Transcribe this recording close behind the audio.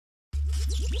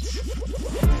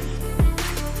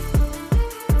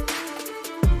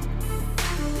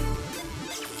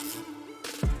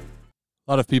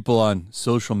A lot of people on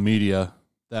social media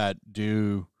that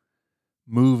do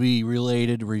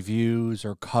movie-related reviews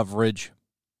or coverage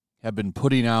have been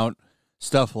putting out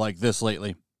stuff like this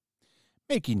lately.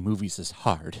 Making movies is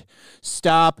hard.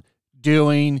 Stop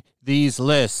doing these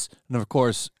lists. And of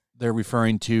course, they're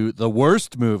referring to the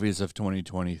worst movies of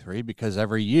 2023 because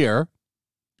every year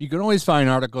you can always find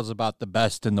articles about the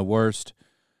best and the worst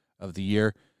of the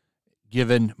year.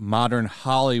 Given modern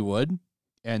Hollywood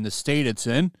and the state it's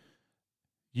in,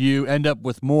 you end up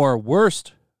with more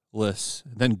worst lists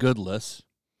than good lists,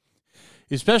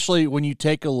 especially when you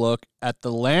take a look at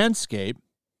the landscape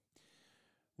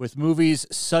with movies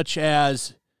such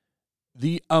as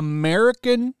The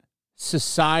American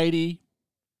Society.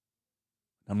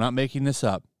 I'm not making this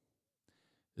up.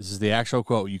 This is the actual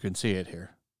quote. You can see it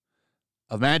here.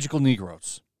 Of Magical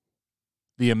Negroes.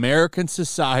 The American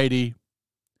Society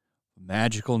of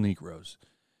Magical Negroes.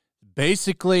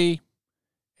 Basically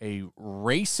a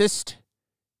racist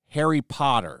Harry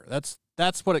Potter.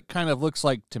 That's what it kind of looks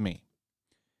like to me.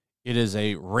 It is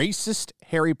a racist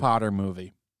Harry Potter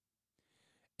movie.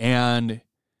 And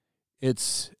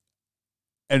it's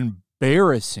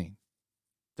embarrassing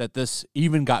that this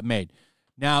even got made.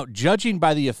 Now, judging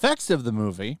by the effects of the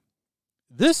movie,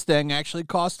 this thing actually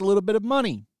cost a little bit of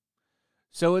money.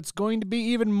 So it's going to be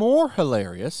even more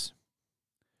hilarious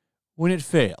when it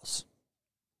fails.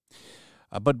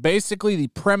 But basically, the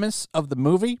premise of the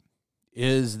movie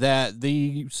is that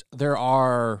there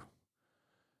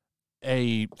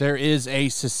is a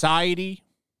society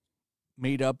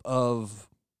made up of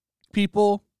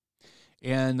people,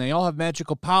 and they all have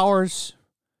magical powers.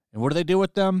 And what do they do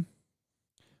with them?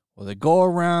 Well, they go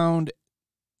around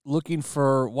looking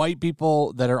for white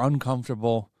people that are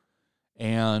uncomfortable,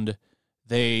 and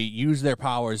they use their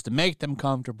powers to make them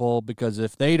comfortable, because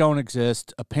if they don't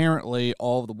exist, apparently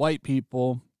all of the white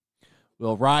people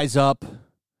will rise up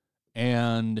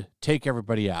and take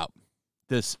everybody out.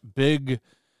 This big,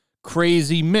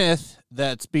 crazy myth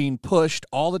that's being pushed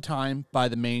all the time by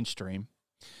the mainstream.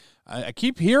 I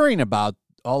keep hearing about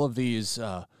all of these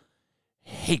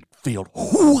hate-filled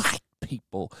white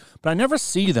people, but I never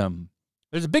see them.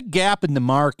 There's a big gap in the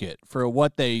market for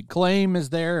what they claim is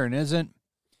there and isn't.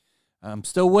 I'm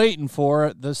still waiting for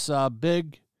it, this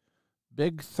big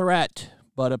threat,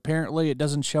 but apparently it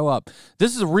doesn't show up.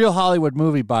 This is a real Hollywood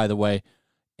movie, by the way,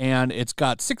 and it's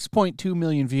got 6.2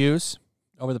 million views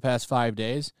over the past 5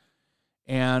 days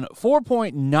and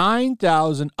 4.9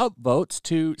 thousand upvotes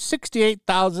to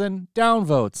 68,000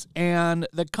 downvotes, and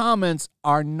the comments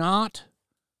are not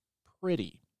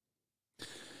pretty.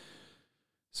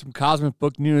 Some comic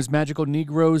book news. Magical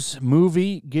Negroes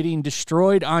movie getting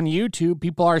destroyed on YouTube.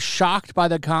 People are shocked by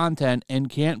the content and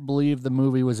can't believe the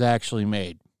movie was actually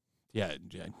made. Yeah,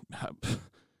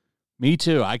 me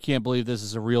too. I can't believe this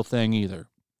is a real thing either.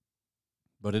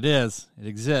 But it is. It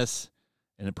exists.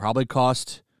 And it probably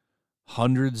cost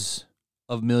hundreds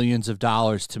of millions of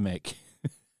dollars to make.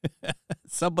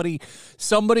 Somebody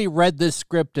read this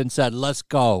script and said, let's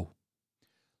go.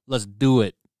 Let's do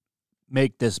it.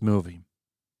 Make this movie.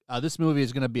 This movie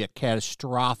is going to be a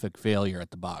catastrophic failure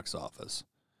at the box office.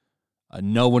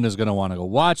 No one is going to want to go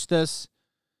watch this.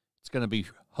 It's going to be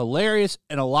hilarious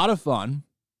and a lot of fun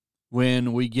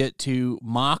when we get to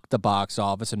mock the box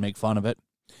office and make fun of it.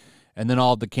 And then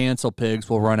all the cancel pigs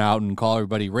will run out and call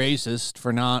everybody racist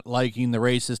for not liking the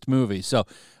racist movie. So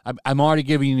I'm already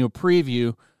giving you a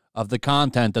preview of the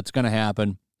content that's going to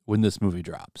happen when this movie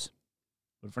drops.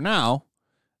 But for now,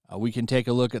 we can take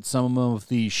a look at some of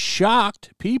the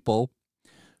shocked people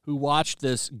who watched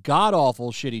this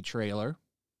god-awful shitty trailer,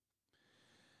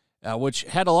 which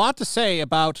had a lot to say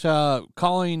about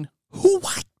calling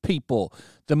white people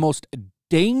the most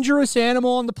dangerous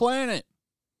animal on the planet.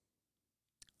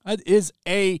 That is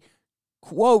a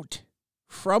quote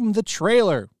from the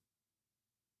trailer.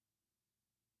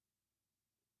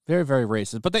 Very, very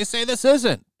racist. But they say this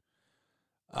isn't.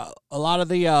 A lot of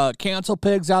the cancel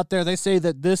pigs out there, they say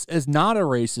that this is not a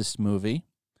racist movie,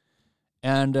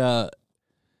 and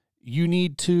you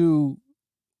need to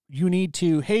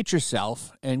hate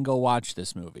yourself and go watch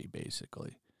this movie,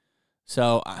 basically.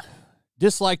 So,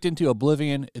 disliked into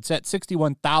oblivion. It's at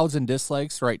 61,000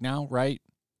 dislikes right now, right?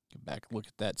 Get back and look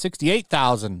at that.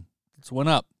 68,000. It's went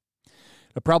up.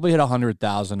 It'll probably hit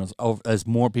 100,000 as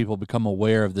more people become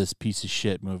aware of this piece of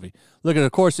shit movie. Look,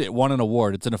 of course, it won an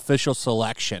award. It's an official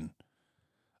selection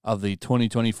of the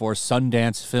 2024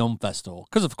 Sundance Film Festival.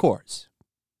 Because, of course,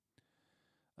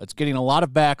 it's getting a lot of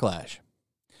backlash.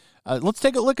 Let's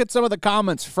take a look at some of the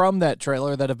comments from that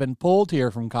trailer that have been pulled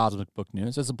here from Cosmic Book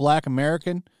News. As a Black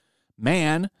American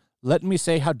man, let me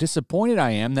say how disappointed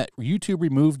I am that YouTube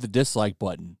removed the dislike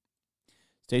button.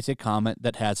 States a comment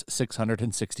that has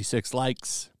 666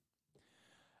 likes.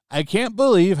 I can't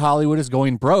believe Hollywood is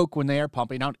going broke when they are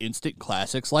pumping out instant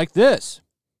classics like this.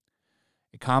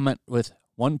 A comment with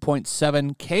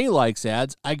 1.7K likes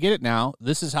adds, I get it now.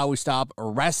 This is how we stop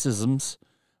racisms,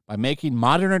 by making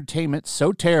modern entertainment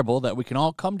so terrible that we can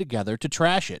all come together to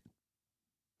trash it.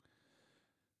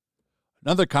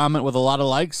 Another comment with a lot of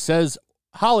likes says,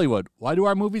 Hollywood, why do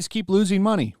our movies keep losing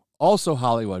money? Also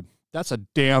Hollywood, that's a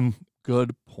damn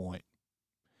good point.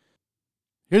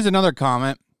 Here's another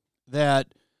comment that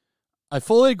I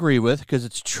fully agree with because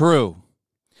it's true.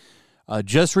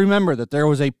 Just remember that there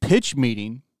was a pitch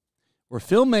meeting where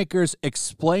filmmakers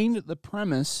explained the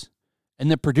premise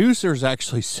and the producers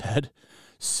actually said,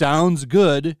 sounds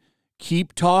good,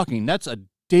 keep talking. That's a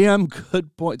damn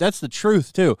good point. That's the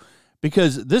truth, too,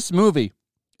 because this movie,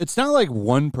 it's not like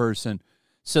one person.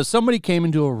 So somebody came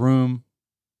into a room,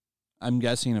 I'm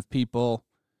guessing, of people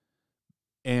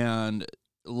and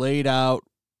laid out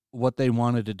what they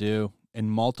wanted to do,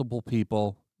 and multiple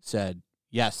people said,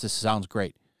 yes, this sounds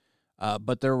great.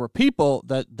 But there were people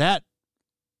that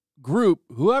group,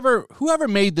 whoever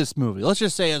made this movie, let's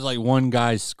just say it's like one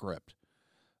guy's script.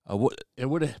 It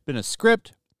would have been a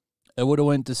script. It would have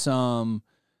went to some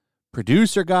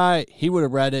producer guy. He would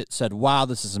have read it, said, wow,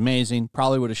 this is amazing.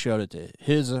 Probably would have showed it to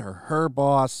his or her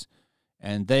boss,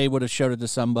 and they would have showed it to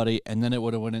somebody, and then it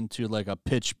would have went into like a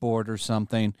pitch board or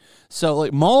something. So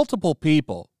like multiple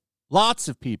people, lots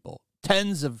of people,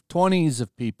 tens of 20s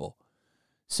of people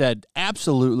said,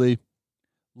 absolutely,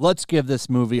 let's give this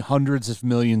movie hundreds of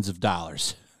millions of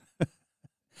dollars.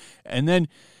 And then,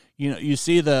 you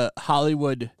see the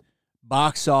Hollywood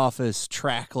box office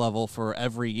track level for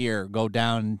every year go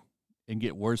down and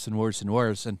get worse and worse and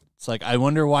worse. And it's like, I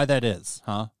wonder why that is,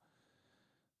 huh?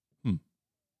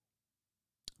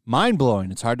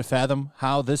 Mind-blowing. It's hard to fathom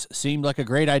how this seemed like a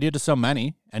great idea to so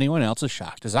many. Anyone else as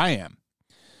shocked as I am.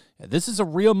 Yeah, this is a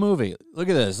real movie. Look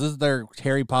at this. This is their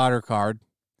Harry Potter card.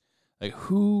 Like,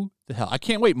 who the hell? I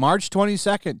can't wait. March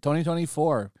 22nd,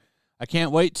 2024. I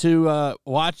can't wait to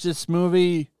watch this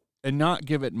movie and not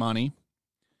give it money,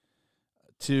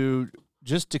 to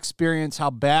just experience how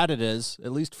bad it is,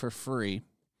 at least for free.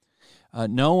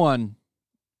 No one,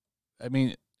 I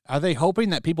mean, are they hoping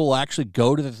that people will actually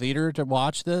go to the theater to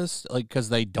watch this, like, because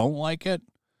they don't like it?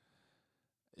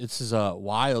 This is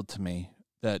wild to me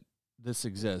that this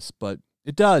exists, but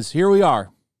it does. Here we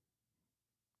are.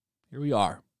 Here we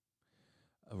are.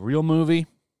 A real movie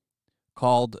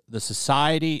called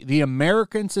The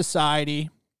American Society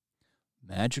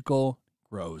Magical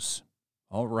Grows.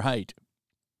 All right.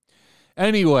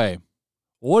 Anyway,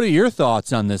 what are your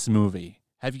thoughts on this movie?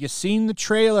 Have you seen the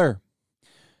trailer?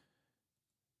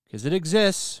 Because it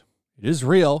exists. It is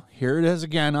real. Here it is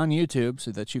again on YouTube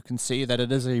so that you can see that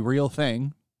it is a real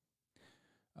thing.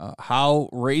 How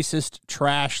racist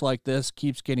trash like this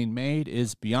keeps getting made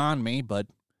is beyond me, but,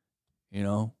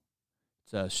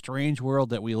 it's a strange world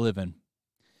that we live in.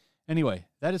 Anyway,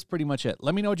 that is pretty much it.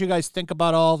 Let me know what you guys think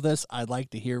about all of this. I'd like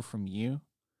to hear from you.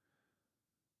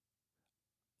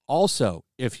 Also,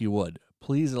 if you would,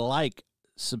 please like,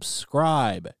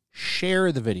 subscribe,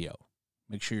 share the video.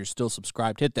 Make sure you're still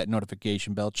subscribed. Hit that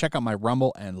notification bell. Check out my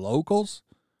Rumble and Locals,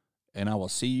 and I will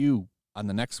see you on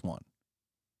the next one.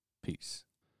 Peace.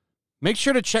 Make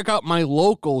sure to check out my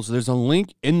Locals. There's a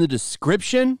link in the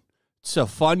description. It's a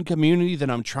fun community that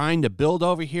I'm trying to build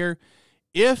over here.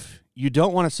 If you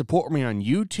don't want to support me on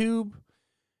YouTube,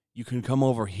 you can come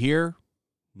over here.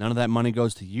 None of that money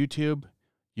goes to YouTube.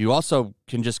 You also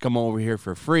can just come over here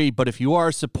for free. But if you are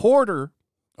a supporter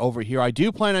over here, I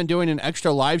do plan on doing an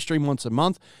extra live stream once a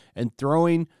month and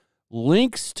throwing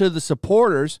links to the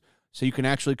supporters so you can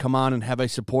actually come on and have a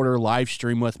supporter live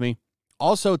stream with me.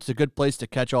 Also, it's a good place to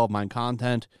catch all of my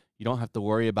content. You don't have to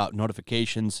worry about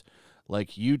notifications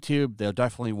like YouTube. They'll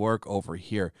definitely work over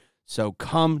here. So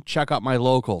come check out my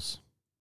Locals.